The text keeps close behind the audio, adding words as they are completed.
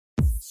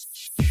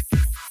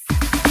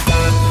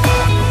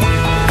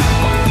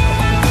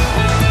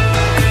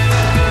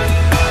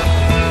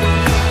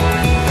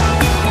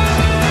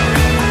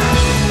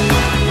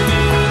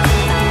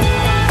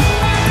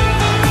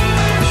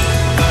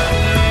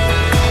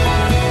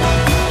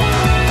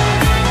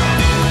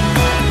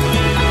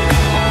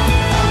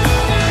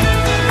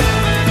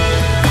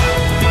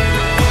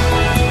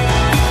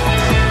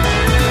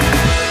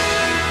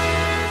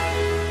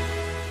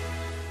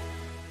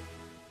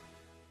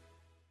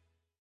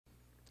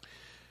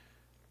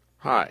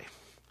Hi.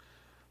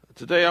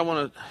 Today I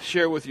want to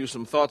share with you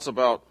some thoughts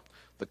about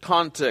the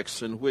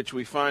context in which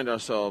we find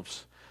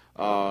ourselves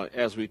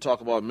as we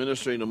talk about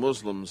ministering to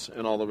Muslims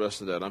and all the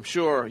rest of that. I'm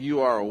sure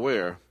you are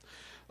aware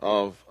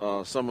of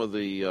some of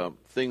the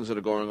things that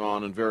are going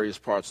on in various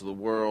parts of the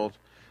world,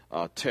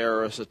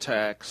 terrorist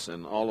attacks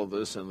and all of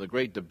this, and the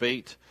great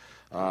debate,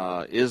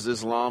 is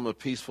Islam a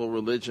peaceful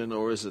religion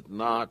or is it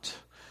not?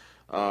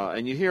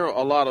 And you hear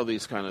a lot of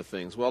these kind of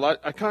things. Well,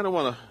 I kind of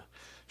want to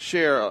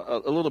share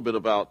a little bit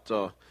about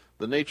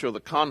the nature of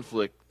the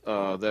conflict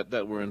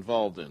that we're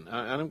involved in,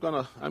 and I'm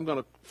gonna,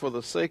 for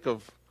the sake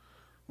of,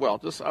 I'm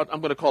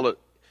going to call it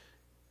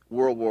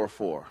World War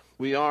IV.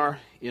 We are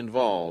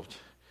involved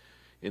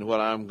in what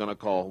I'm going to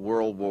call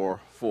World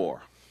War IV.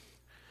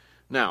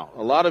 Now,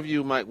 a lot of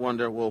you might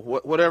wonder, well,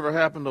 whatever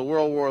happened to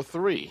World War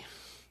III?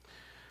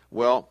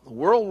 Well,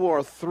 World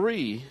War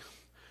III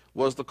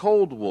was the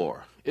Cold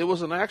War. It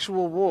was an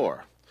actual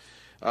war.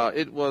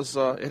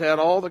 It had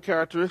all the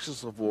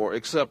characteristics of war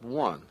except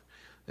one.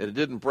 It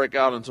didn't break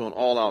out into an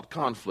all-out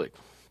conflict.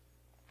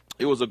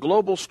 It was a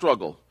global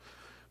struggle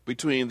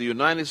between the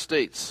United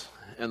States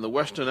and the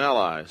Western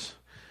Allies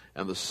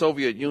and the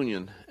Soviet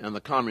Union and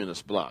the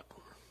Communist bloc.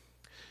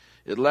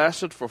 It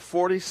lasted for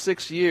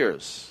 46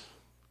 years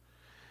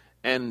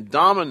and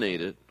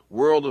dominated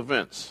world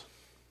events.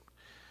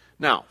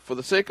 Now, for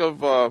the sake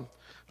of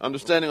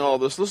understanding all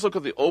this, let's look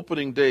at the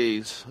opening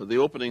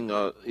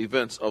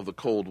events of the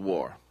Cold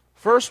War.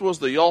 First was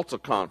the Yalta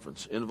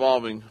Conference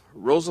involving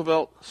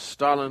Roosevelt,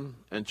 Stalin,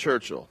 and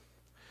Churchill.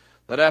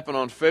 That happened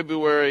on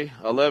February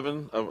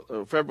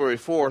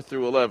 4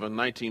 through 11,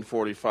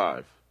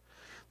 1945.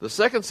 The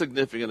second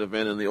significant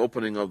event in the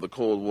opening of the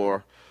Cold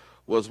War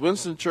was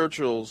Winston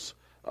Churchill's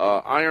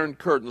Iron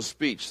Curtain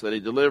speech that he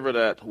delivered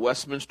at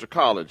Westminster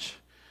College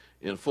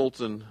in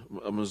Fulton,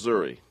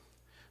 Missouri.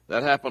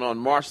 That happened on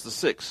March the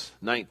 6th,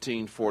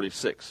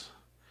 1946.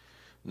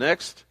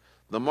 Next,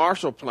 the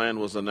Marshall Plan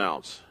was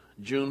announced,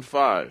 June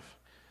 5,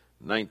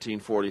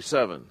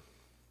 1947.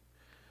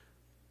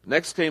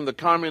 Next came the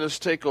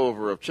communist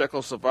takeover of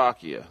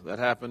Czechoslovakia. That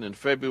happened in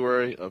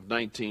February of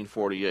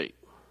 1948.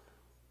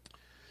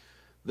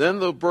 Then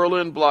the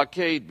Berlin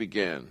blockade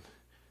began,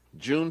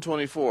 June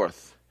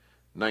 24th,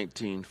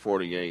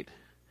 1948.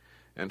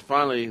 And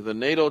finally, the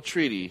NATO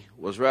treaty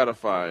was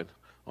ratified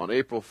on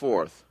April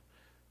 4th,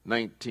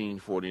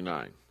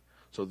 1949.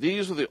 So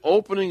these are the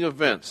opening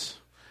events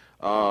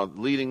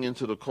leading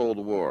into the Cold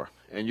War.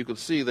 And you can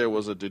see there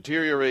was a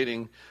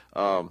deteriorating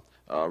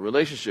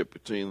relationship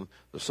between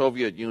the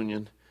Soviet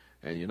Union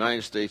and the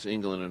United States,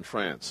 England, and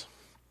France.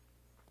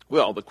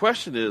 Well, the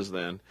question is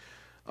then,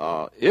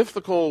 if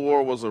the Cold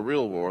War was a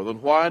real war,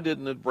 then why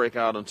didn't it break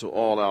out into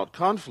all-out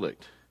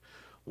conflict?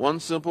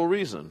 One simple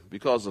reason: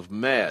 because of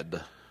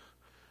MAD.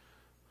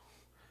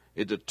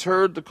 It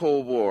deterred the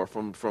Cold War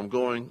from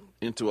going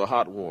into a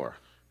hot war.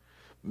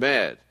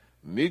 MAD,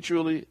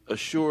 mutually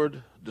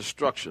assured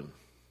destruction.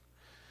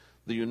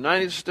 The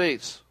United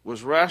States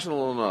was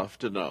rational enough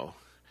to know,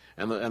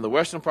 and the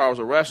Western powers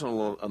were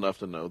rational enough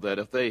to know, that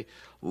if they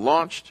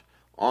launched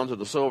onto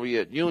the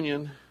Soviet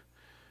Union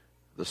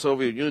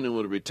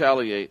would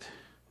retaliate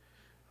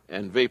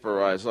and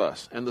vaporize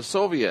us. And the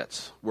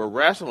Soviets were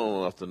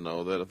rational enough to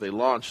know that if they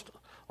launched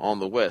on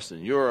the West,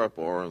 in Europe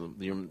or in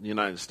the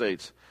United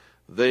States,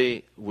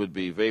 they would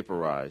be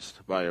vaporized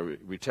by a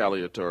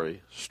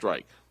retaliatory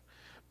strike.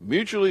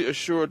 Mutually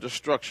assured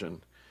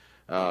destruction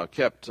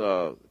kept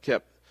the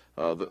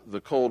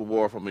Cold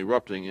War from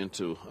erupting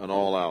into an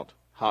all-out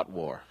hot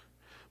war.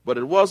 But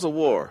it was a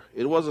war.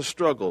 It was a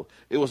struggle.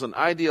 It was an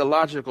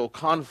ideological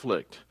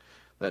conflict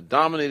that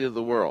dominated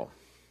the world.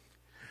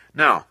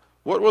 Now,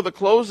 what were the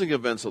closing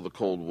events of the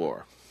Cold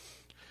War?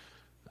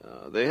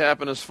 They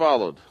happened as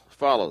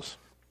follows.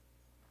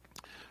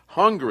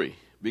 Hungary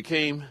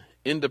became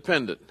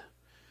independent,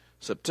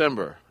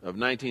 September of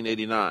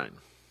 1989.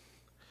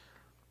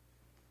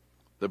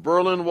 The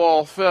Berlin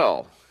Wall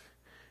fell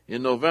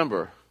in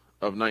November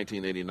of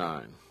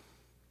 1989.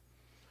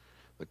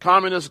 The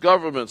communist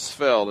governments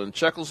fell in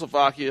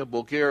Czechoslovakia,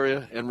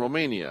 Bulgaria, and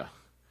Romania.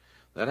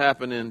 That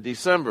happened in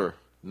December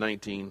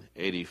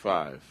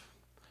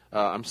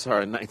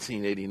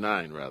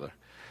 1989 rather.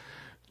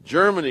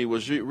 Germany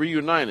was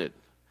reunited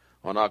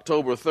on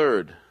October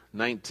 3rd,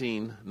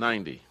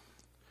 1990.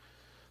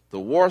 The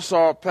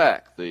Warsaw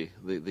Pact,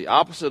 the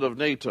opposite of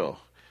NATO,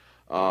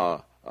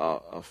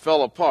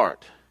 fell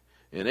apart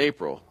in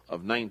April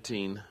of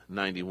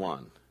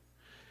 1991.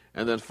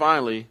 And then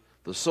finally,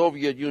 the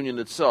Soviet Union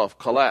itself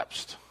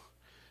collapsed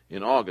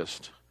in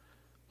August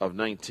of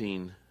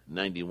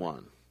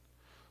 1991.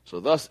 So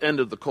thus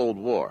ended the Cold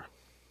War,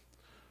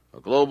 a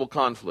global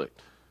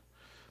conflict.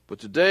 But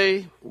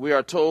today we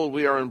are told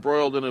we are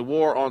embroiled in a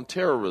war on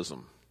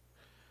terrorism.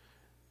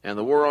 And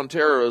the war on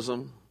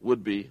terrorism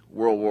would be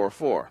World War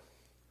IV.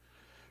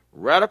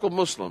 Radical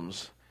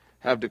Muslims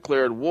have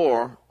declared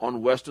war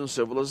on Western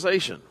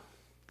civilization.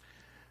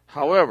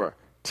 However,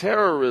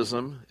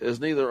 terrorism is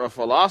neither a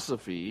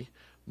philosophy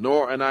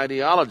nor an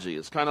ideology.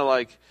 It's kind of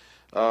like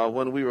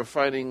when we were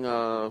fighting,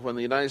 when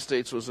the United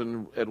States was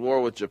at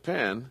war with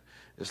Japan,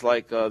 it's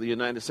like the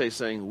United States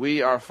saying,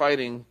 we are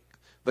fighting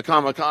the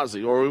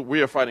kamikaze, or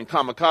we are fighting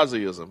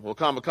kamikazeism. Well,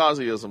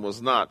 kamikazeism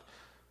was not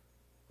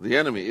the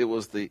enemy. It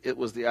was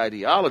the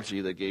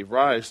ideology that gave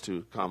rise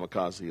to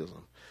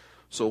kamikazeism.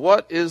 So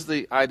what is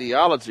the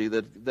ideology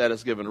that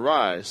has given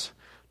rise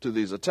to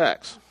these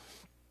attacks?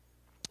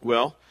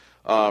 Well,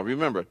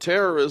 remember,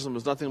 terrorism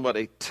is nothing but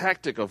a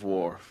tactic of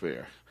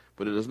warfare,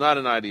 but it is not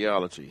an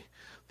ideology.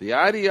 The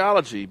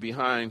ideology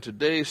behind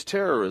today's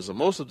terrorism,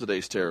 most of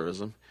today's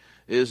terrorism,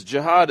 is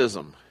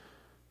jihadism.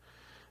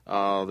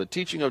 The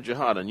teaching of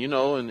jihad. And you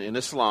know, in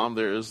Islam,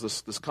 there is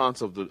this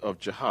concept of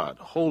jihad,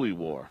 holy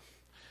war.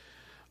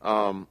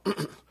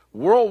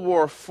 World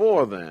War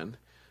IV, then,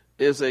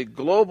 is a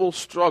global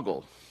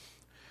struggle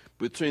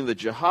between the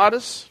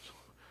jihadists,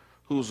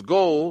 whose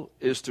goal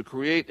is to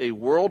create a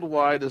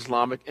worldwide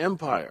Islamic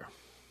empire,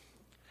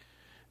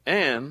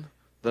 and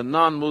the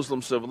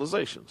non-Muslim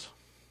civilizations.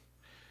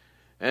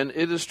 And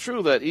it is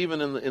true that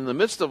even in the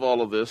midst of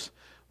all of this,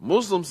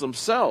 Muslims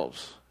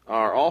themselves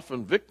are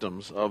often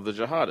victims of the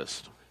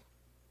jihadists.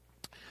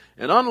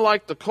 And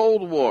unlike the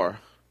Cold War,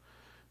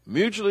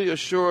 mutually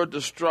assured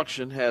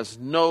destruction has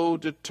no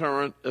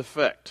deterrent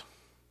effect.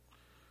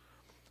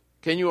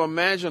 Can you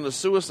imagine a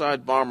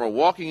suicide bomber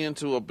walking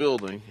into a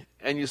building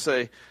and you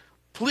say,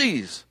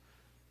 please,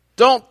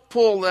 don't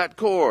pull that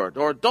cord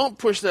or don't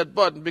push that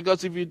button,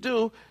 because if you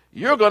do,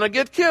 you're going to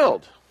get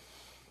killed?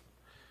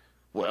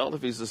 Well,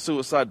 if he's a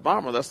suicide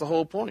bomber, that's the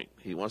whole point.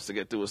 He wants to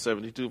get to his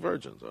 72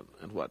 virgins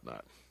and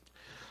whatnot.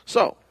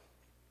 So,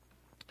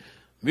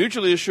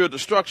 mutually assured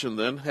destruction,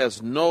 then,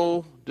 has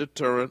no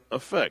deterrent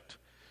effect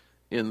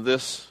in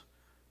this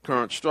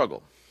current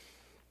struggle.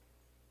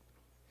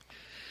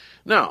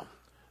 Now,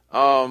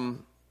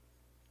 and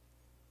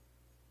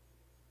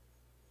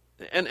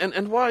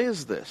why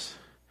is this?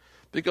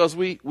 Because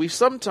we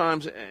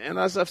sometimes, and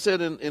as I've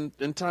said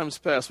in times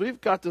past, we've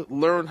got to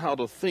learn how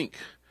to think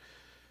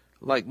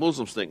like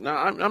Muslims think. Now,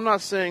 I'm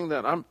not saying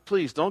that,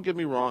 please don't get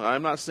me wrong,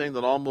 I'm not saying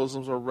that all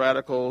Muslims are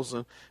radicals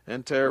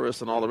and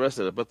terrorists and all the rest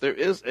of it, but there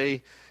is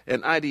an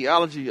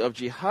ideology of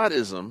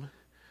jihadism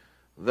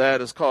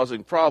that is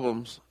causing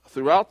problems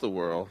throughout the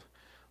world,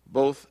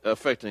 both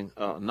affecting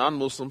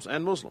non-Muslims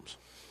and Muslims.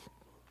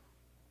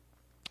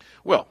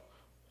 Well,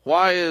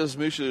 why is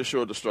mutually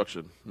assured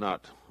destruction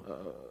not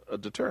a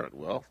deterrent?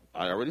 Well,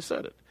 I already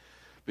said it.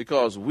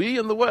 Because we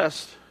in the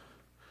West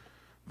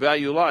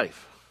value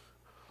life,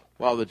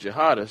 while the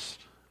jihadists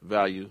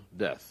value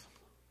death.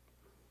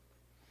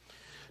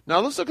 Now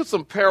let's look at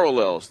some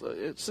parallels.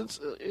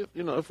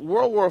 If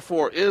World War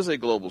IV is a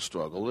global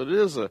struggle, it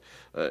is a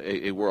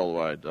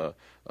worldwide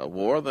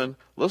war, then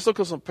let's look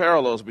at some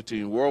parallels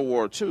between World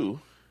War II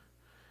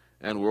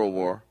and World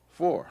War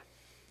IV.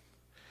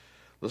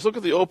 Let's look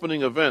at the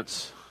opening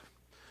events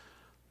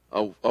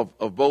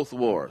of both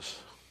wars.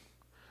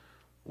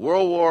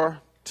 World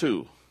War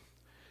II.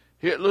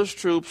 Hitler's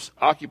troops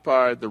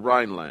occupied the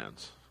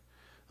Rhinelands.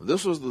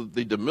 This was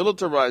the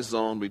demilitarized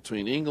zone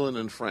between England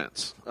and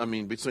France.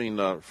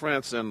 Between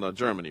France and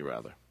Germany,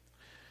 rather.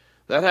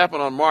 That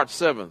happened on March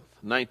 7th,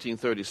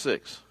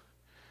 1936.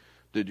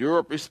 Did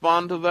Europe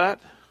respond to that?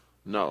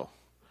 No.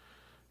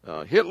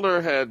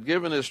 Hitler had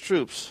given his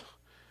troops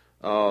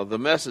the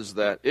message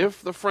that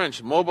if the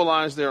French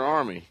mobilized their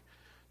army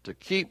to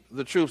keep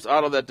the troops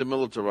out of that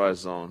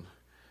demilitarized zone,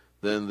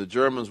 then the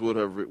Germans would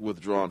have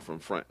withdrawn from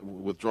the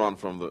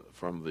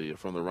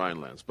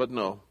Rhinelands. But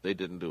no, they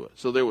didn't do it.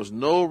 So there was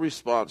no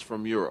response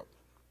from Europe.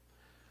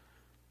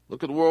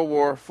 Look at World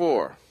War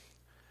IV.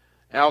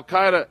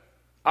 Al-Qaeda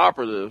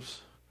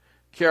operatives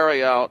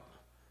carry out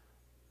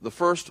the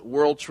first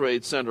World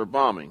Trade Center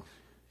bombing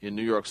in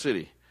New York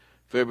City,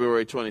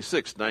 February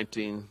 26,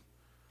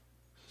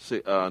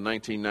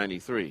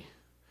 1993.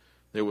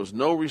 There was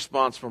no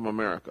response from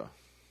America.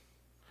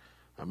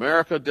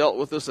 America dealt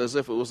with this as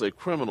if it was a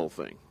criminal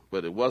thing,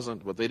 but it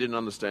wasn't. But they didn't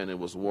understand it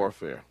was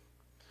warfare.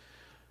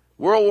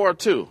 World War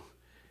II.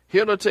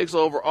 Hitler takes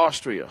over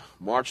Austria,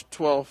 March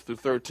 12th through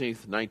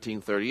 13th,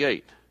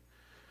 1938.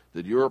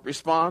 Did Europe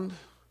respond?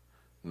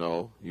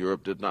 No,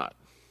 Europe did not.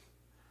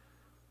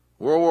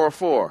 World War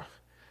IV.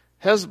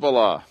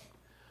 Hezbollah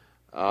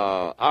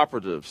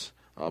operatives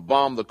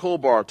bombed the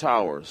Khobar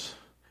Towers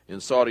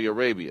in Saudi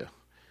Arabia,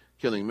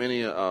 killing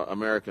many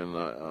American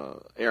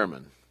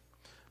airmen.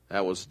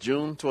 That was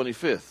June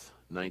 25th,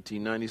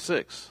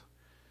 1996.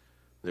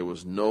 There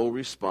was no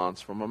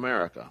response from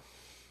America.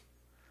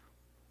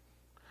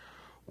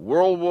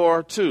 World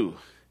War II.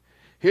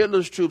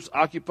 Hitler's troops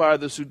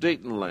occupied the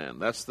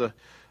Sudetenland.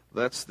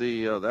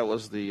 That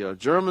was the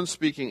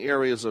German-speaking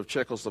areas of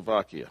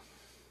Czechoslovakia.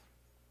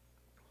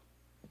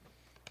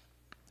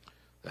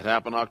 That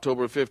happened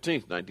October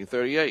 15th,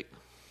 1938.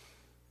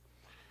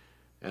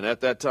 And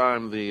at that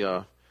time,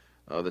 the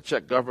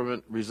Czech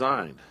government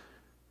resigned.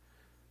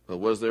 But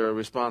was there a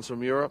response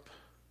from Europe?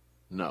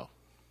 No.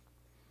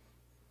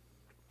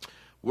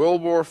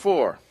 World War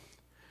IV.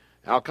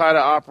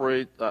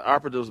 Al-Qaeda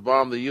operatives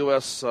bombed the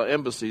U.S.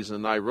 embassies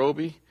in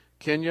Nairobi,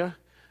 Kenya,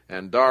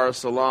 and Dar es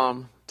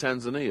Salaam,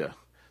 Tanzania.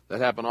 That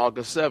happened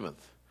August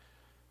 7th,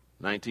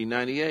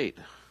 1998.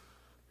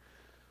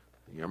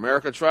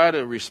 America tried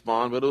to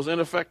respond, but it was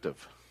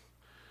ineffective.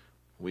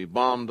 We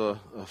bombed a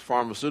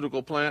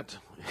pharmaceutical plant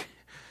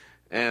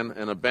and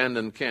an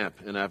abandoned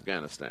camp in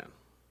Afghanistan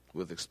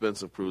with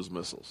expensive cruise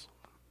missiles.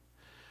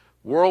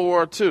 World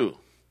War II.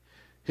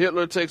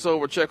 Hitler takes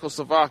over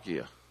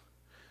Czechoslovakia.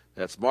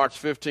 That's March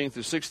 15th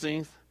through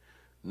 16th,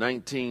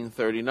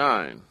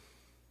 1939.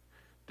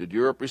 Did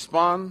Europe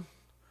respond?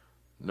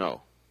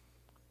 No.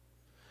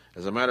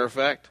 As a matter of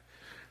fact,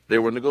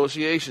 there were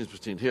negotiations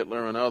between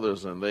Hitler and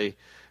others, and the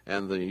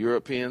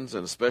Europeans,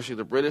 and especially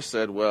the British,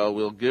 said, well,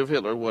 we'll give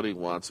Hitler what he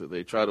wants.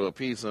 They try to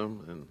appease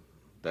him, and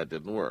that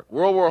didn't work.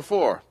 World War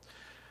IV.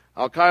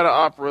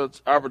 Al-Qaeda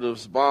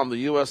operatives bombed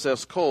the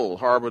USS Cole,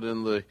 harbored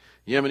in the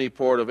Yemeni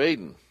port of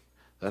Aden.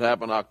 That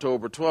happened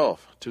October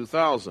 12,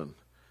 2000.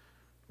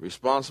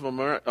 Response from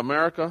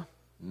America?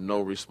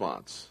 No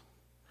response.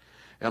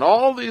 And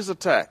all these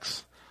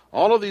attacks,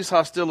 all of these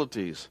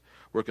hostilities,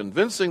 were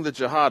convincing the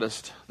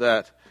jihadists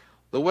that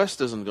the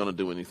West isn't going to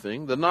do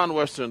anything. The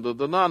non-Western,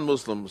 the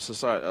non-Muslim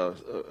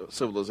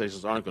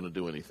civilizations aren't going to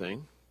do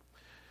anything.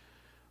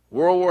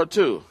 World War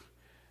II.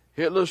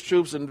 Hitler's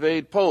troops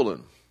invade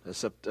Poland.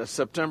 That's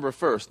September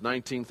 1st,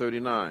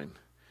 1939.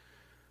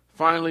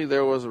 Finally,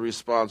 there was a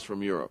response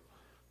from Europe.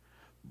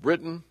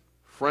 Britain,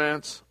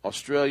 France,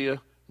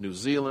 Australia, New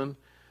Zealand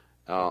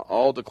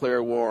all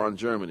declared war on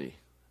Germany.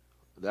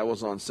 That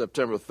was on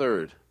September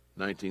 3rd,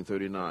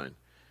 1939.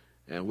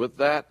 And with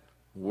that,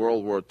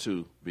 World War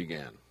II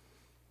began.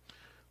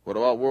 What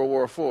about World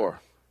War IV?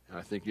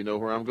 I think you know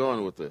where I'm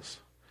going with this.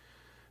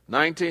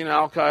 19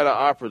 al-Qaeda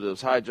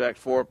operatives hijacked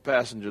 4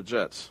 passenger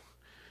jets.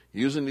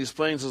 Using these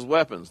planes as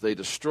weapons, they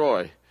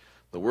destroy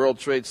the World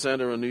Trade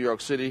Center in New York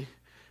City,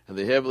 and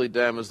they heavily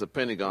damaged the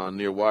Pentagon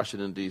near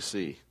Washington,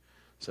 D.C.,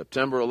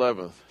 September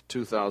 11th,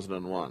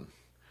 2001.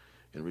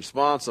 In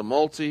response, a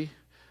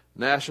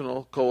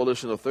multinational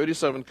coalition of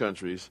 37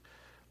 countries,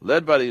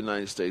 led by the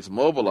United States,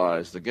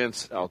 mobilized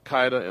against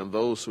al-Qaeda and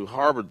those who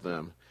harbored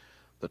them,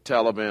 the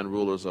Taliban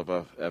rulers of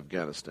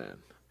Afghanistan.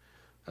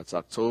 That's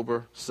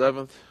October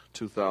 7th,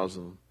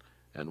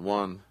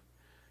 2001,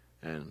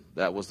 and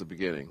that was the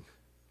beginning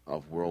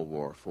of World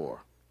War IV.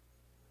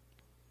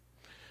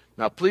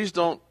 Now, please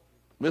don't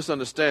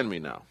misunderstand me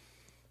now.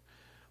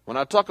 When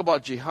I talk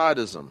about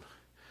jihadism,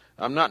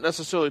 I'm not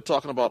necessarily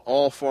talking about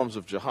all forms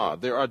of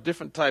jihad. There are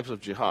different types of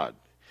jihad.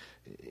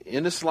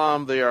 In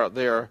Islam,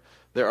 there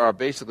are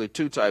basically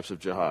 2 types of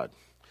jihad.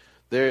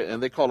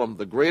 And they call them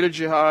the greater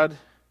jihad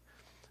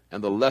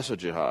and the lesser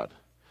jihad.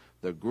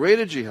 The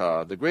greater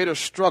jihad, the greater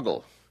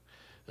struggle,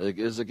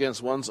 is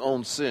against one's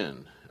own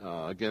sin,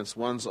 against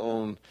one's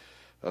own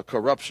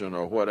corruption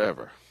or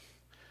whatever.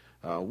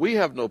 We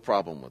have no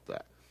problem with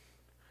that.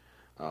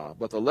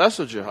 But the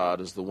lesser jihad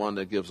is the one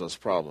that gives us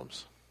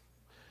problems.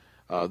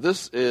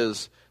 This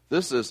is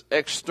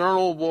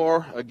external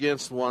war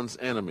against one's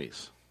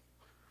enemies.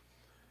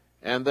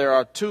 And there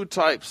are 2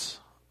 types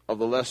of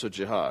the lesser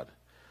jihad.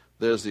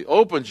 There's the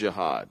open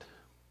jihad.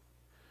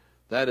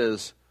 That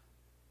is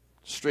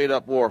straight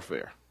up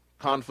warfare,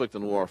 conflict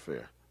and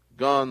warfare,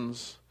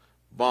 guns,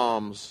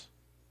 bombs,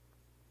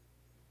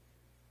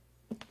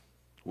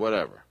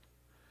 whatever.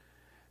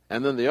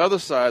 And then the other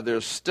side,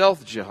 there's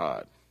stealth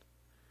jihad.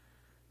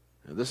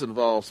 And this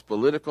involves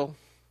political,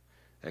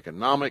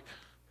 economic,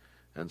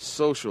 and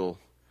social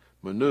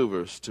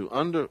maneuvers to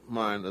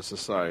undermine a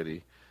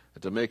society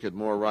and to make it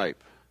more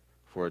ripe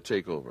for a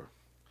takeover.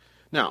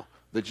 Now,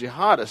 the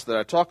jihadists that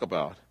I talk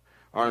about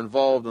are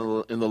involved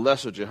in the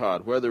lesser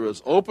jihad, where there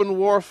is open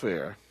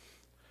warfare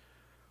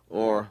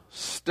or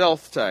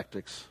stealth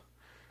tactics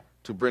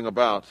to bring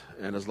about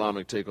an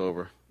Islamic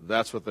takeover.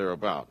 That's what they're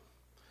about.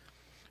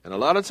 And a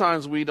lot of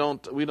times we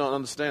don't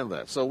understand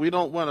that. So we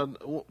don't want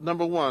to,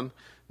 number one,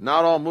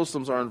 not all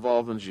Muslims are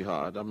involved in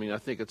jihad. I mean, I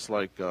think it's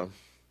like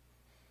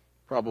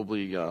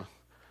probably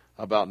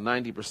about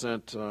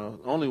 90%,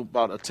 only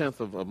about 1/10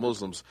 of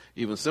Muslims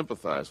even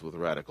sympathize with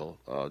radical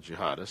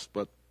jihadists,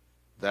 but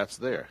that's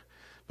there.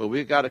 But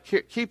we've got to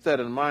keep that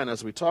in mind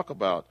as we talk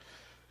about,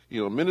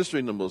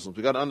 ministering to Muslims.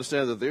 We've got to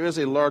understand that there is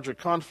a larger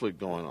conflict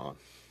going on.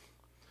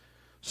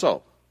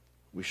 So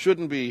we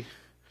shouldn't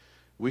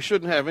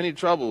have any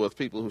trouble with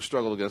people who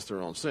struggle against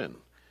their own sin,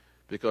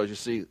 because, you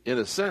see, in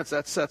a sense,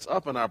 that sets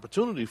up an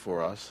opportunity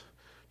for us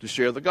to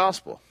share the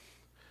gospel.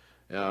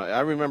 I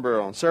remember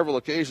on several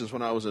occasions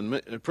when I was in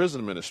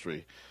prison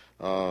ministry,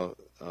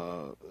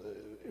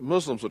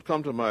 Muslims would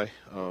come to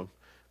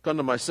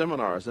my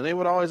seminars, and they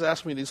would always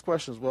ask me these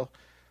questions. Well,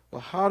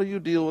 how do you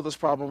deal with this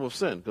problem of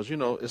sin? Because,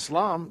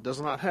 Islam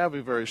does not have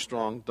a very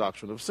strong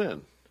doctrine of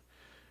sin.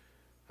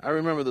 I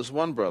remember this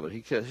one brother.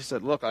 He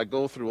said, look, I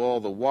go through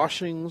all the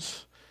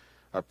washings.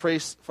 I pray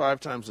 5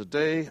 times a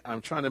day.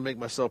 I'm trying to make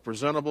myself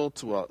presentable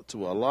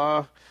to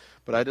Allah,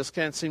 but I just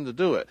can't seem to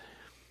do it.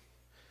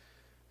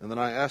 And then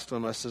I asked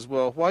him, I says,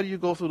 well, why do you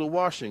go through the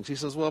washings? He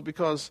says, well,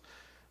 because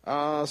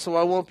so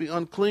I won't be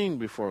unclean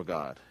before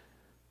God.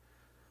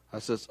 I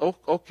says,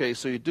 okay,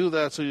 so you do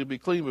that so you'll be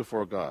clean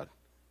before God.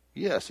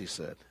 Yes, he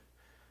said.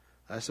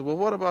 I said, well,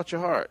 what about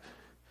your heart?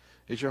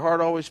 Is your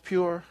heart always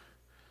pure?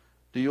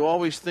 Do you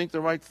always think the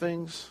right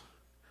things?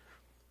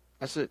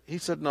 He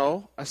said,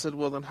 no. I said,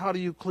 well, then how do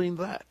you clean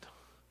that?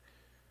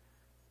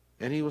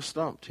 And he was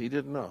stumped. He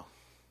didn't know.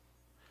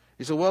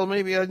 He said, well,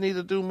 maybe I need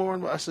to do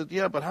more. I said,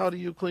 yeah, but how do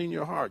you clean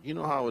your heart? You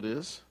know how it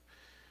is.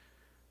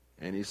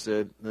 And he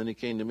said, then he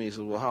came to me. He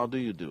said, well, how do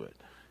you do it?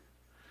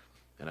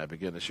 And I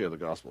began to share the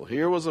gospel.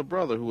 Here was a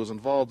brother who was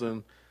involved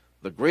in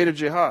the greater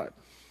jihad.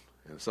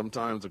 And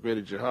sometimes the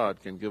greater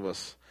jihad can give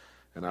us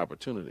an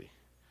opportunity.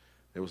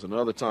 There was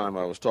another time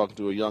I was talking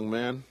to a young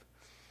man,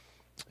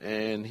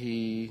 and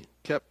he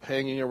kept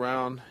hanging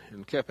around,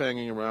 and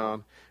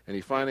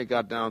he finally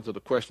got down to the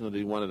question that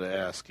he wanted to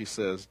ask. He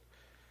says,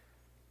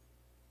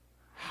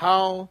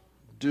 how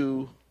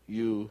do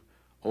you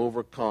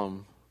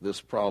overcome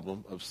this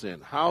problem of sin?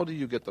 How do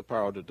you get the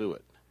power to do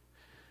it?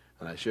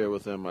 And I shared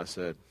with him, I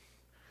said,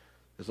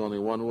 there's only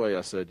one way.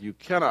 I said, you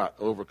cannot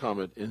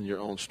overcome it in your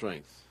own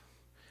strength.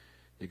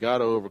 You got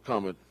to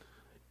overcome it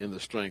in the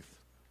strength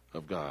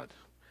of God.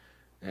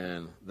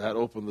 And that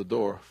opened the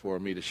door for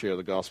me to share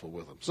the gospel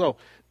with him. So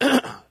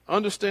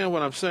understand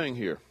what I'm saying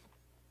here.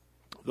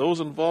 Those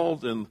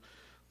involved in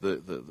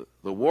the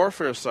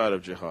warfare side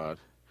of jihad,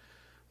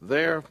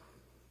 they're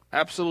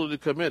absolutely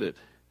committed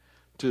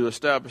to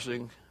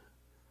establishing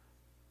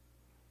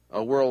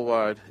a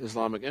worldwide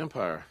Islamic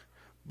empire.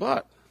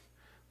 But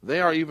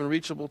they are even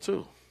reachable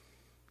too.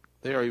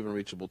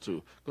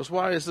 Because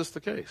why is this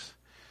the case?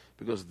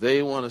 Because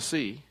they want to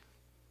see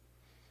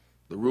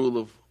the rule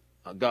of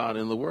God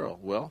in the world.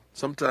 Well,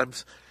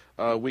 sometimes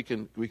we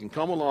can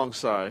come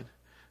alongside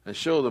and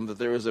show them that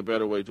there is a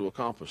better way to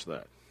accomplish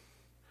that.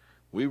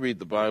 We read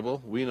the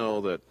Bible. We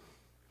know that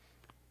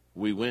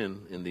we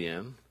win in the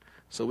end.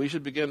 So we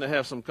should begin to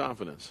have some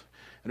confidence.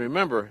 And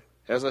remember,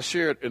 as I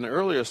shared in the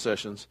earlier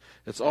sessions,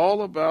 it's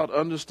all about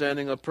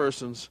understanding a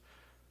person's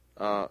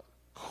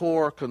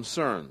core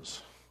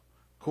concerns.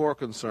 Core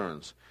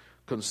concerns.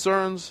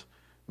 Concerns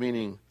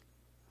meaning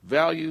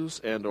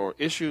values and or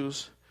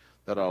issues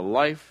that are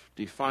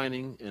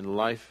life-defining and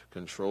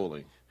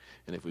life-controlling.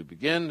 And if we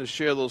begin to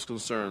share those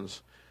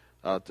concerns,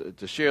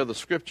 to share the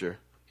Scripture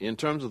in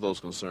terms of those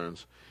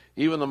concerns,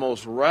 even the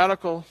most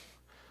radical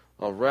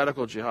of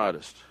radical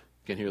jihadists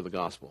can hear the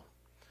gospel.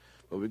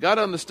 But we've got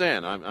to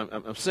understand,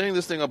 I'm saying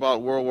this thing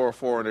about World War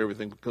IV and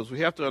everything because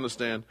we have to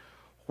understand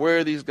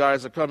where these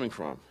guys are coming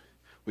from.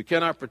 We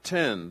cannot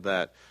pretend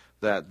that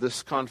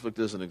this conflict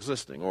isn't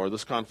existing or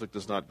this conflict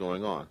is not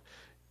going on.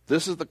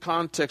 This is the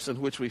context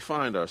in which we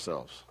find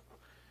ourselves,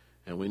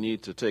 and we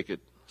need to take it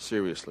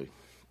seriously.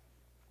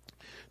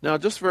 Now,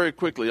 just very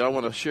quickly, I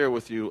want to share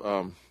with you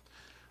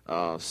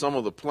some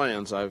of the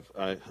plans. I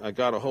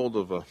got a hold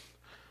of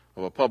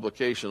a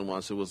publication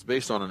once. It was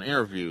based on an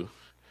interview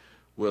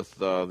with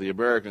the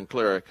American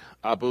cleric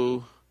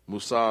Abu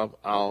Musab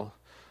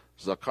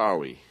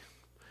al-Zarqawi.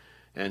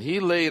 And he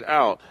laid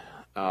out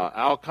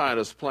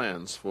Al-Qaeda's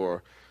plans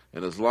for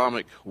an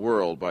Islamic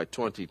world by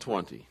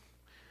 2020.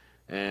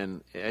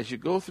 And as you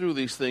go through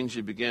these things,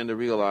 you begin to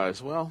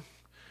realize, well,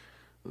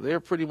 they're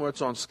pretty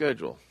much on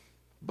schedule.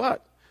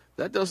 But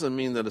that doesn't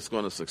mean that it's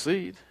going to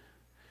succeed.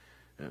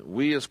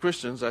 We as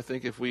Christians, I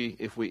think if we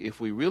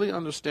really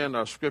understand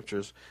our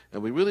scriptures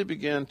and we really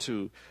begin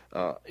to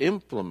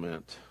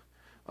implement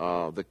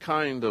the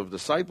kind of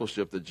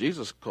discipleship that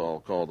Jesus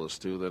called us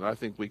to, then I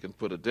think we can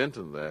put a dent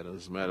in that.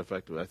 As a matter of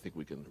fact, I think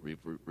we can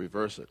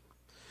reverse it.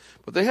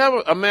 But they have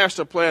a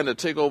master plan to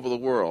take over the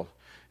world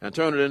and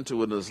turn it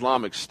into an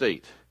Islamic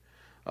state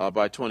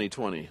by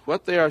 2020.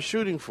 What they are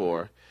shooting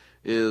for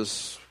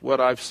is what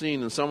I've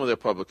seen in some of their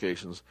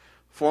publications,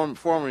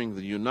 forming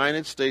the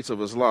United States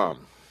of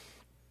Islam.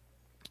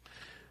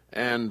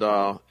 And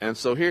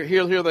so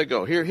here they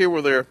go.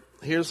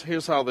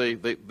 Here's how they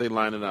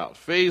line it out.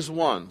 Phase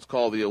 1 is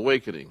called the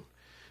Awakening,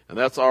 and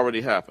that's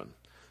already happened.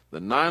 The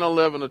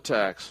 9/11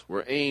 attacks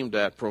were aimed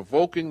at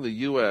provoking the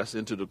U.S.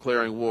 into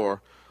declaring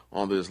war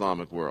on the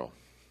Islamic world.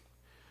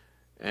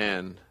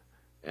 And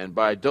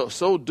by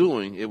so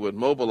doing, it would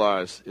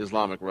mobilize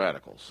Islamic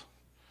radicals.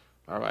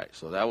 All right,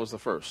 so that was the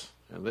first.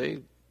 And they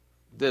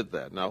did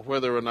that. Now,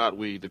 whether or not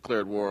we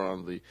declared war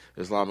on the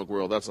Islamic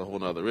world, that's a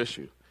whole other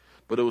issue.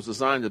 But it was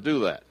designed to do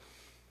that.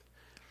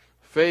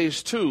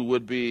 Phase 2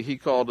 would be, he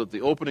called it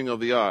the opening of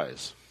the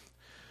eyes.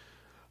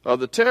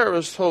 The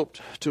terrorists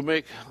hoped to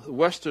make the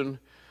Western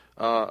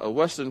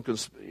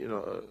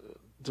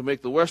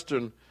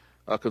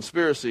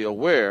conspiracy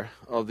aware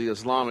of the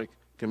Islamic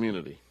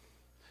community.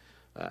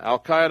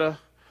 Al-Qaeda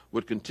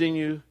would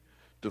continue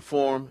to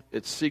form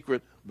its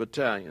secret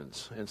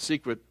battalions and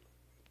secret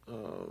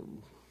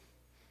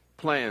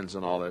plans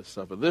and all that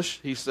stuff. And this,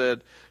 he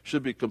said,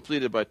 should be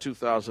completed by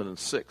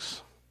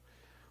 2006.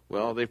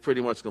 Well, they've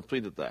pretty much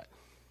completed that.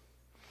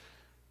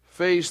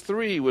 Phase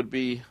 3 would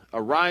be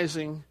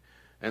arising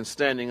and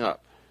standing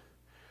up.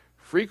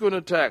 Frequent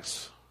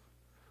attacks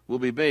will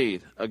be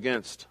made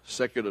against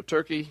secular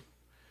Turkey,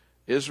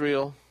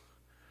 Israel,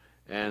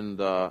 and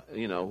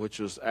which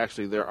was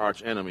actually their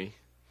arch enemy.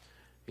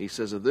 He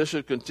says that this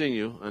should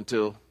continue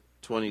until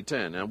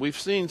 2010. And we've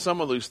seen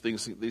some of these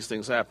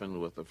things happen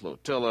with the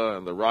flotilla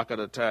and the rocket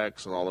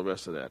attacks and all the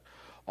rest of that.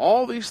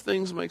 All these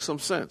things make some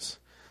sense.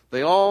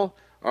 They all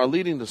are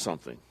leading to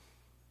something.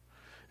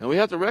 And we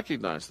have to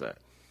recognize that.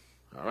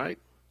 All right?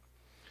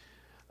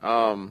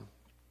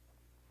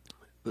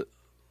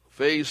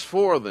 Phase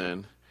 4,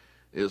 then,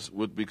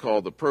 would be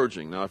called the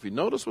purging. Now, if you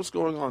notice what's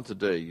going on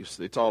today,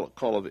 they call it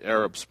the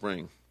Arab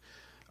Spring.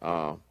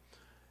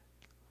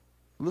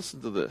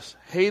 Listen to this.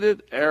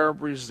 Hated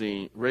Arab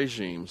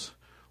regimes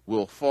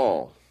will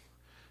fall,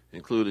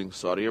 including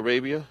Saudi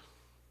Arabia,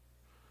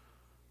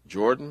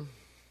 Jordan,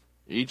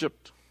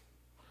 Egypt,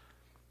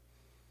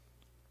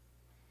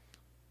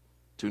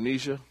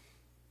 Tunisia.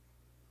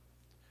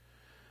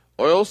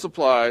 Oil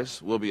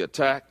supplies will be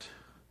attacked.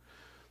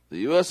 The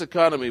U.S.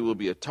 economy will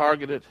be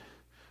targeted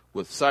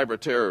with cyber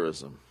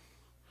terrorism.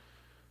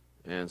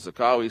 And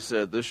Zakawi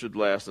said this should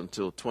last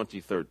until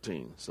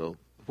 2013. So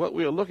what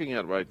we are looking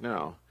at right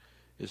now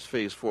is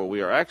phase 4.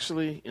 We are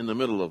actually in the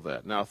middle of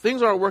that. Now,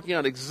 things aren't working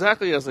out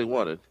exactly as they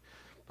wanted,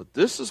 but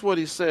this is what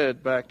he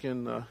said back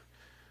in I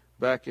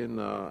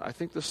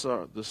think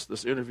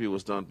this interview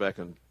was done back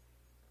in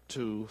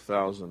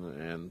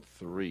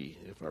 2003,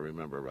 if I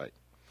remember right.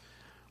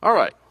 All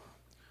right.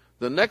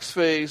 The next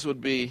phase would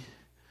be,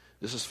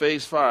 this is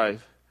phase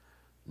 5,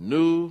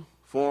 new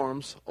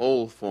forms,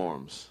 old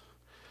forms.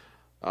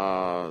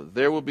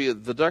 There will be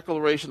the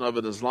declaration of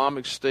an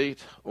Islamic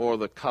State or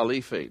the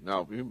Caliphate.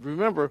 Now,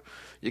 remember,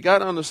 you got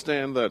to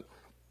understand that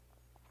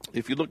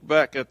if you look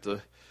back at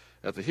the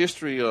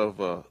history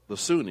of the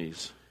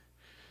Sunnis,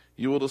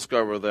 you will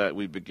discover that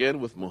we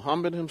begin with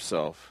Muhammad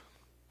himself.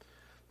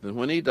 Then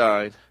when he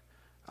died,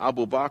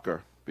 Abu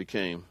Bakr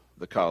became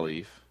the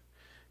Caliph.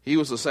 He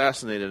was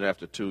assassinated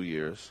after 2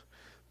 years.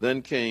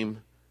 Then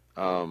came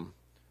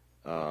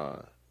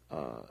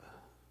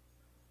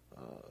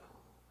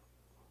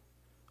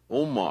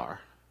Omar,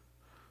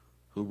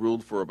 who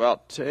ruled for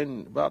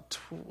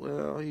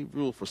he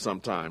ruled for some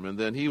time, and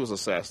then he was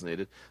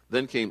assassinated.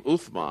 Then came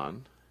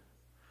Uthman,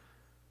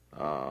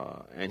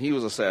 and he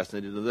was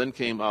assassinated, and then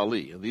came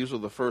Ali. And these were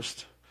the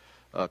first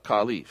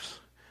caliphs.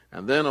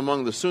 And then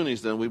among the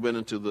Sunnis, then we went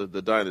into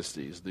the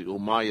dynasties, the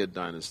Umayyad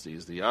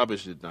dynasties, the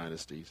Abbasid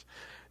dynasties,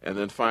 and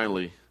then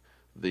finally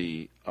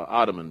the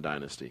Ottoman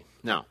dynasty.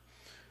 Now,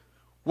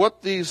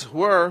 what these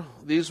were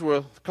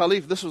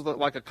caliph. This was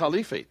like a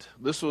caliphate.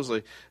 This was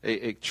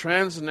a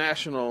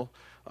transnational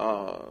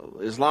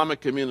Islamic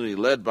community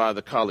led by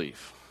the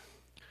caliph.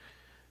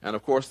 And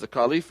of course, the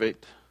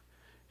caliphate,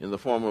 in the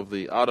form of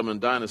the Ottoman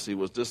dynasty,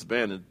 was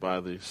disbanded by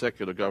the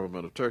secular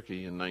government of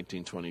Turkey in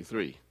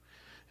 1923.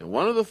 And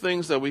one of the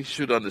things that we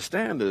should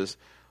understand is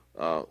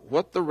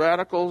what the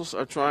radicals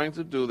are trying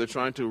to do. They're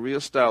trying to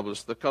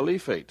reestablish the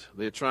caliphate.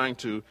 They're trying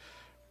to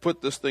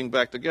put this thing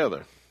back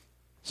together.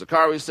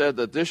 Zakawi said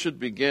that this should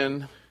be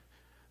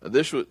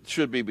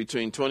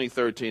between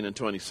 2013 and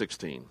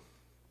 2016.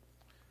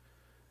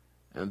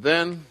 And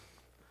then,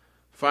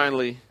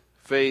 finally,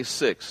 phase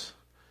 6,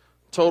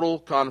 total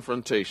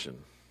confrontation.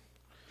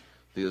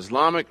 The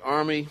Islamic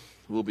army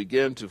will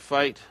begin a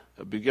fight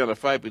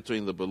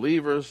between the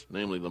believers,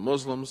 namely the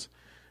Muslims,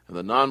 and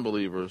the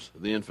non-believers,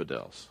 the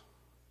infidels.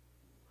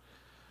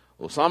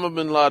 Osama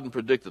bin Laden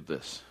predicted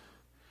this,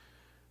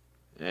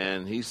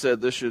 and he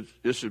said this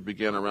should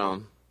begin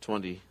around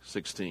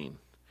 2016.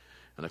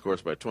 And of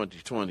course, by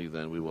 2020,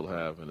 then we will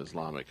have an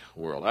Islamic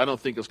world. I don't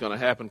think it's going to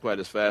happen quite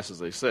as fast as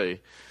they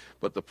say,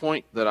 but the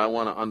point that I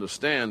want to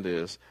understand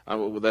is,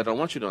 that I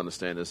want you to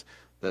understand is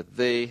that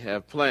they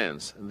have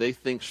plans, and they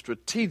think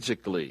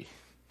strategically.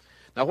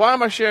 Now, why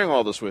am I sharing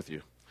all this with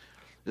you?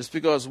 It's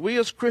because we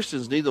as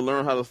Christians need to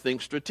learn how to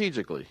think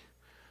strategically.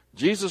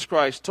 Jesus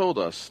Christ told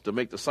us to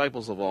make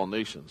disciples of all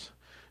nations.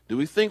 Do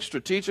we think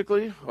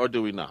strategically or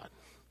do we not?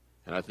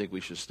 And I think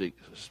we should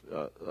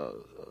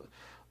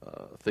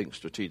think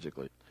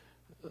strategically.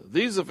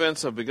 These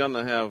events have begun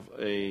to have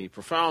a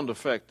profound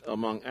effect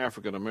among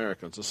African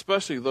Americans,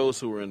 especially those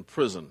who are in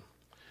prison.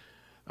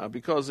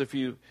 Because if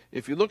you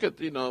look at,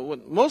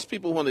 most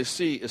people, when they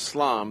see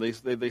Islam,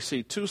 they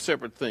see two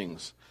separate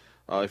things.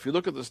 If you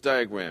look at this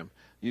diagram,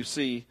 you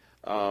see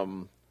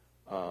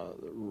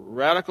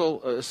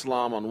radical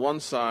Islam on one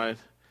side,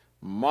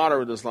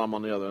 moderate Islam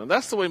on the other. And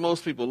that's the way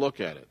most people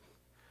look at it.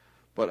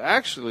 But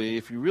actually,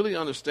 if you really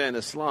understand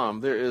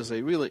Islam, there is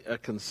a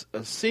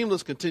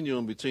seamless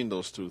continuum between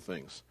those two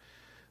things.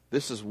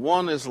 This is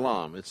one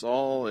Islam.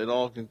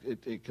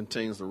 It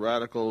contains the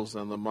radicals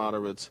and the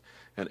moderates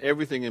and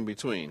everything in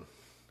between.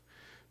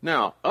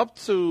 Now, up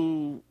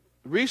to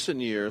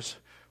recent years,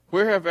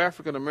 where have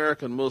African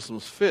American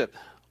Muslims fit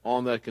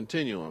on that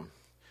continuum?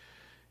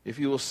 If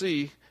you will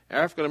see,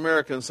 African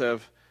Americans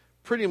have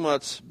pretty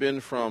much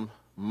been from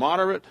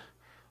moderate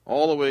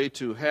all the way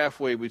to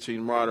halfway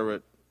between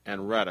moderate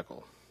and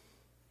radical.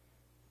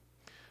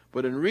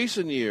 But in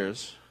recent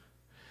years,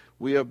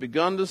 we have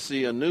begun to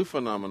see a new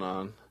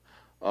phenomenon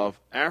of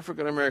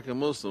African American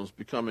Muslims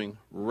becoming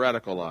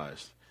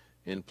radicalized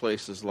in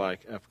places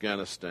like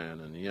Afghanistan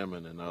and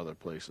Yemen and other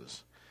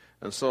places.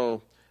 And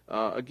so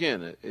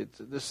again,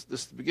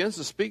 this begins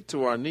to speak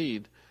to our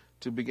need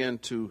to begin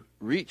to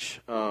reach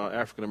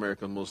African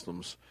American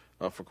Muslims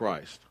for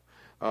Christ.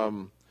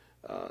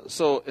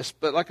 So,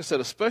 like I said,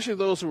 especially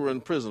those who are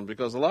in prison,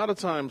 because a lot of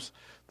times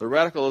the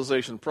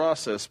radicalization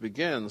process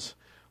begins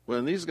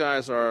when these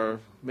guys are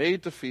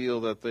made to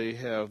feel that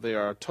they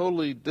are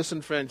totally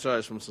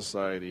disenfranchised from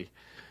society,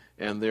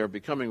 and they are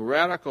becoming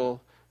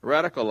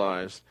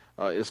radicalized.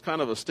 Is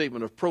kind of a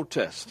statement of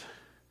protest.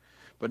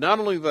 But not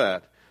only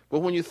that, but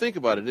when you think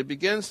about it, it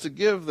begins to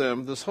give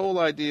them this whole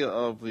idea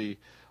of the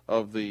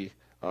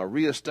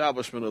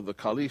reestablishment of the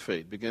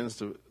caliphate begins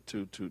to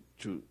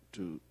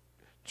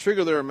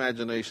trigger their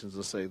imaginations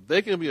and say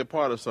they can be a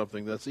part of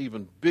something that's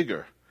even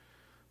bigger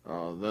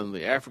than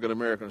the African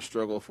American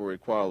struggle for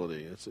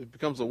equality. It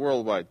becomes a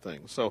worldwide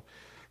thing. So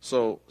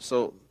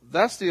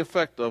that's the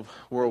effect of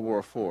World War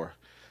IV.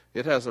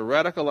 It has a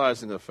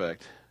radicalizing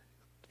effect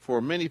for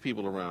many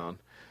people around,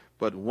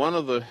 but one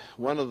of the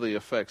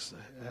effects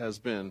has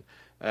been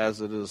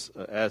as it has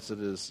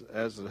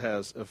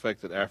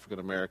affected African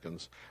American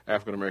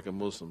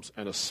Muslims,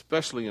 and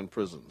especially in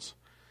prisons.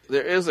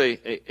 There is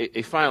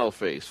a final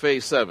phase,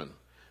 phase 7.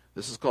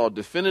 This is called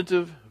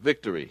definitive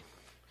victory.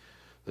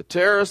 The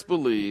terrorists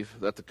believe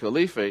that the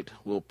caliphate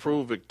will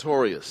prove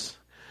victorious,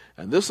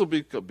 and this is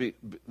because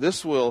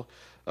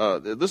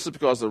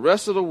the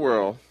rest of the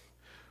world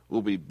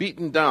will be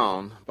beaten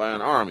down by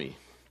an army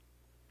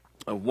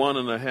of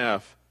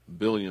 1.5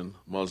 billion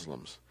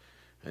Muslims.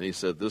 And he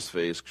said this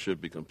phase should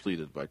be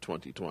completed by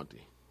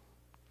 2020.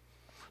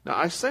 Now,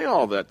 I say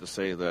all that to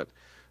say that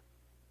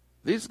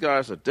these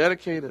guys are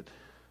dedicated,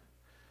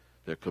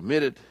 they're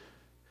committed,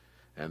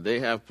 and they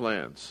have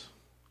plans.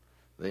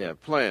 They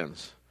have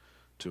plans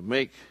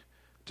to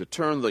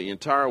turn the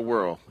entire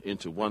world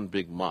into one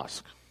big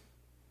mosque.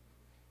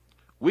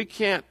 We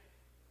can't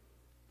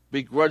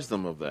begrudge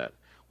them of that.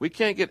 We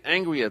can't get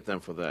angry at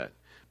them for that,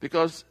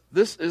 because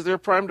this is their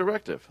prime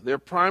directive. Their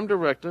prime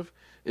directive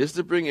is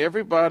to bring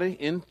everybody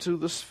into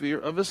the sphere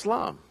of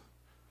Islam.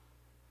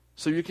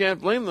 So you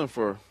can't blame them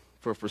for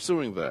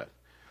pursuing that.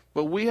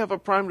 But we have a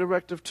prime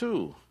directive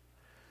too,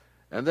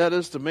 and that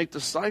is to make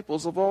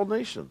disciples of all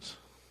nations.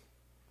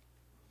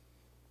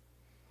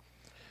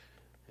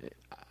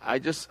 I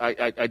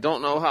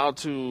don't know how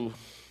to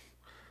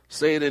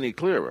say it any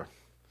clearer,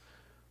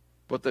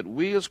 but that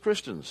we as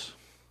Christians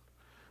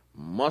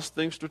must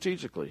think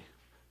strategically.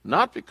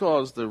 Not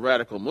because the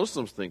radical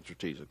Muslims think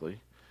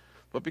strategically,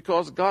 but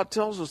because God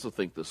tells us to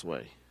think this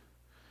way.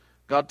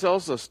 God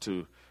tells us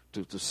to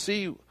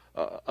seek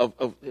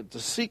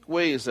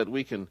ways that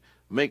we can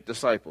make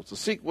disciples, to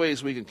seek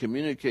ways we can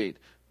communicate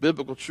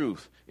biblical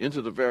truth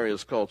into the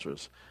various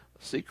cultures.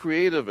 Seek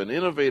creative and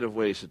innovative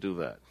ways to do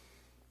that.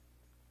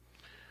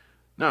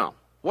 Now,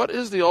 what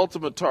is the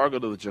ultimate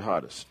target of the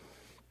jihadists?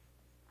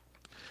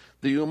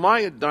 The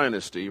Umayyad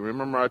dynasty,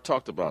 remember I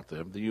talked about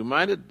them, the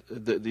Umayyad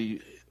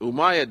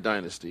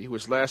dynasty,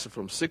 which lasted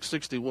from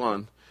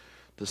 661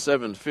 to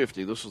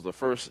 750, this was the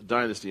first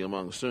dynasty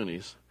among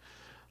Sunnis,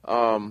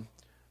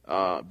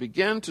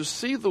 began to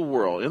see the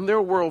world. In their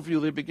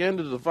worldview, they began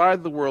to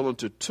divide the world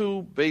into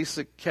two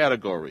basic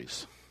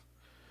categories.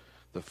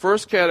 The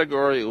first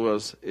category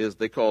is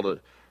they called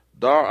it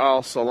Dar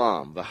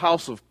al-Salam, the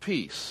house of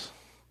peace,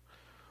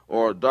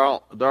 or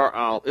Dar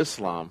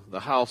al-Islam, the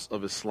house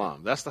of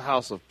Islam. That's the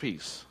house of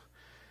peace.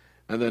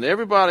 And then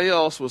everybody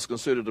else was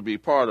considered to be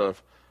part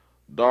of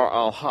Dar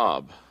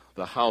al-Harb,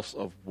 the house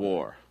of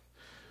war.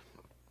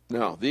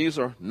 Now, these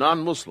are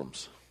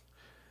non-Muslims.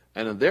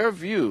 And in their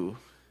view,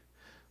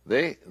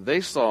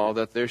 they saw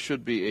that there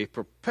should be a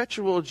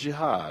perpetual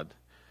jihad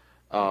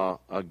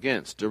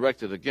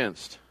directed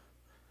against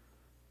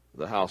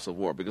the house of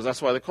war, because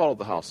that's why they call it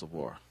the house of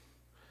war.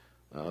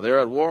 They're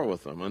at war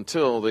with them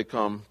until they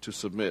come to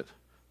submit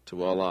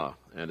to Allah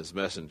and His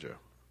Messenger.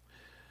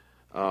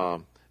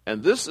 And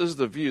this is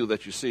the view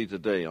that you see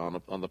today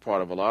on the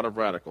part of a lot of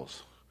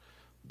radicals.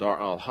 Dar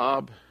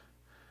al-Harb,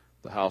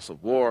 the house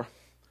of war.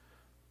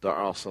 Dar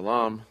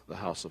al-Salam, the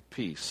house of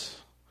peace.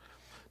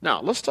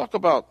 Now, let's talk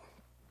about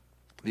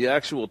the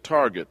actual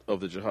target of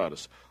the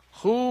jihadists.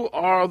 Who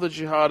are the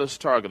jihadists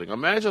targeting?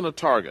 Imagine a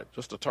target,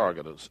 just a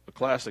target, a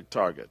classic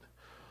target.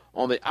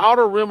 On the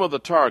outer rim of the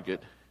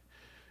target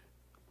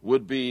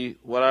would be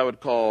what I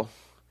would call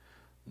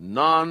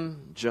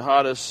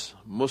non-jihadist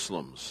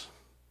Muslims.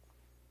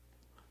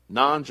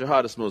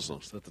 Non-jihadist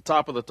Muslims. At the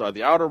top of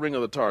the outer ring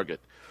of the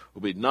target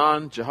would be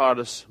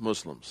non-jihadist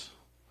Muslims.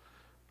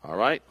 All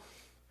right?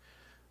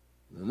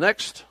 The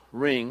next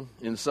ring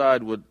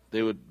inside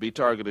they would be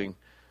targeting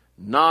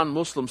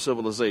non-Muslim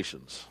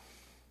civilizations.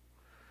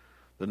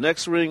 The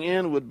next ring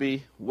in would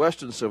be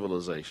Western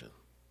civilization.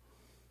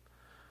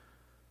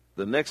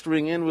 The next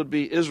ring in would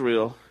be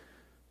Israel,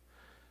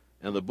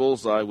 and the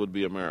bullseye would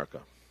be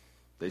America.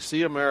 They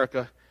see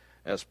America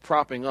as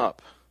propping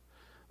up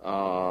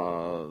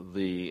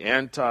the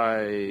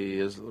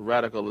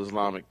anti-radical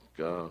Islamic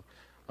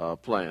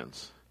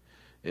plans.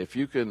 If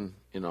you can,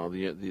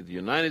 the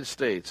United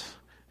States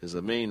is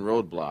the main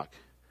roadblock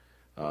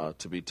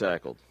to be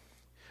tackled.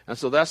 And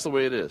so that's the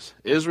way it is.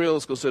 Israel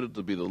is considered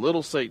to be the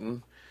little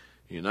Satan.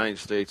 The United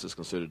States is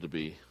considered to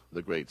be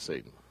the great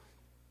Satan.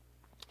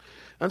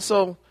 And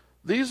so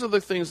these are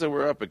the things that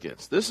we're up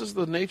against. This is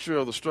the nature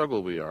of the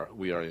struggle we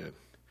are in.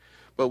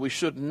 But we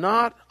should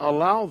not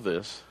allow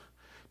this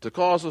to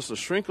cause us to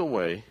shrink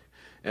away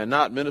and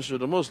not minister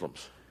to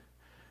Muslims.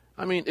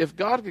 I mean, if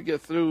God could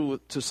get through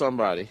to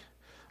somebody,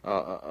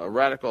 a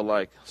radical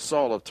like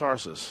Saul of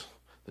Tarsus,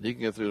 then he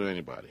can get through to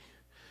anybody.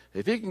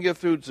 If he can get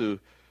through to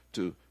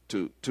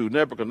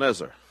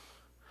Nebuchadnezzar,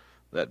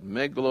 that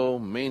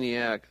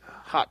megalomaniac,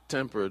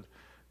 hot-tempered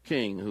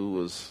king who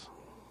was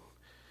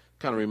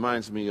kind of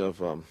reminds me of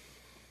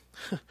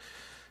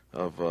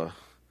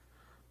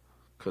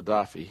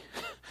Gaddafi.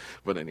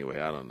 But anyway,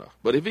 I don't know.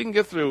 But if he can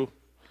get through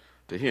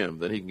to him,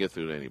 then he can get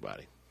through to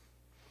anybody.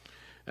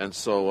 And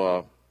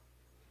so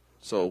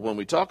when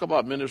we talk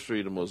about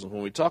ministry to Muslims,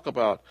 when we talk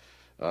about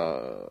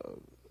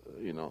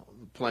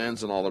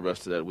plans and all the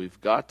rest of that,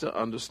 we've got to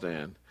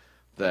understand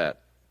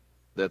that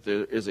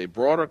there is a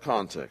broader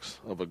context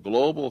of a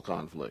global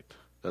conflict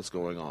that's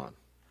going on.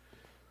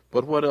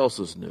 But what else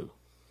is new?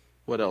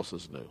 What else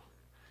is new?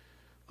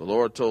 The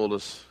Lord told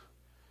us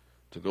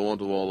to go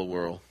into all the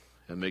world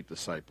and make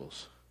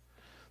disciples.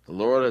 The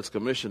Lord has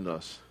commissioned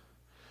us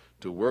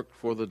to work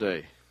for the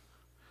day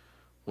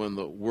when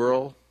the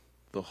world,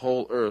 the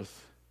whole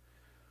earth,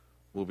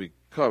 will be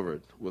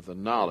covered with the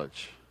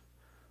knowledge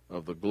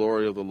of the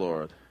glory of the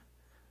Lord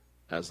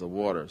as the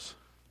waters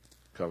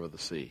cover the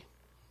sea.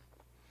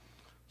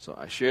 So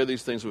I share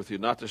these things with you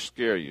not to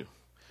scare you,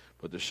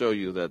 but to show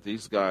you that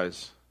these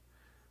guys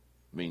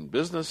mean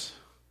business,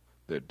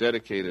 they're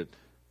dedicated,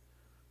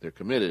 they're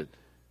committed,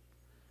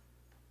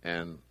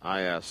 and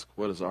I ask,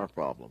 what is our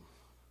problem?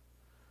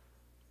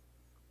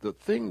 The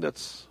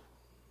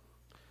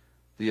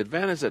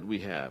advantage that we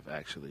have,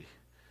 actually,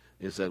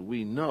 is that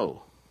we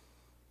know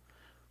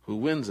who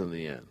wins in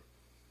the end.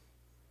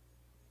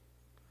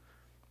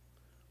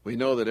 We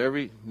know that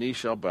every knee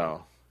shall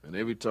bow and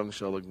every tongue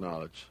shall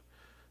acknowledge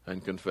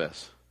and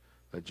confess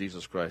that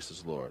Jesus Christ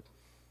is Lord.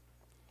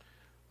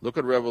 Look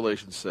at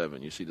Revelation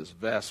 7. You see this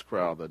vast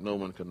crowd that no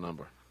one can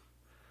number,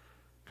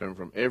 coming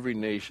from every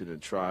nation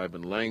and tribe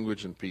and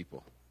language and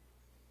people.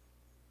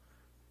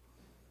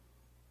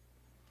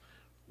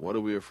 What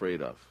are we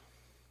afraid of?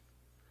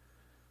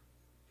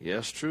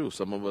 Yes, true.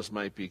 Some of us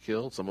might be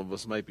killed. Some of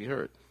us might be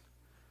hurt.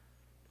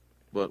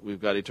 But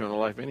we've got eternal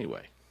life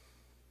anyway.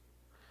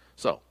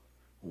 So,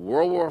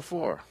 World War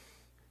IV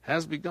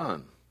has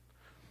begun.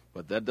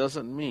 But that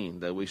doesn't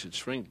mean that we should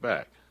shrink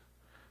back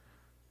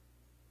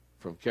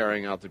from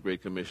carrying out the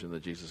Great Commission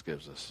that Jesus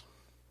gives us.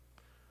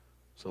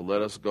 So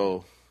let us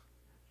go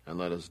and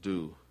let us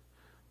do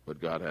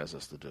what God has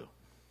us to do.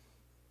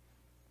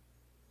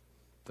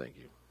 Thank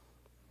you.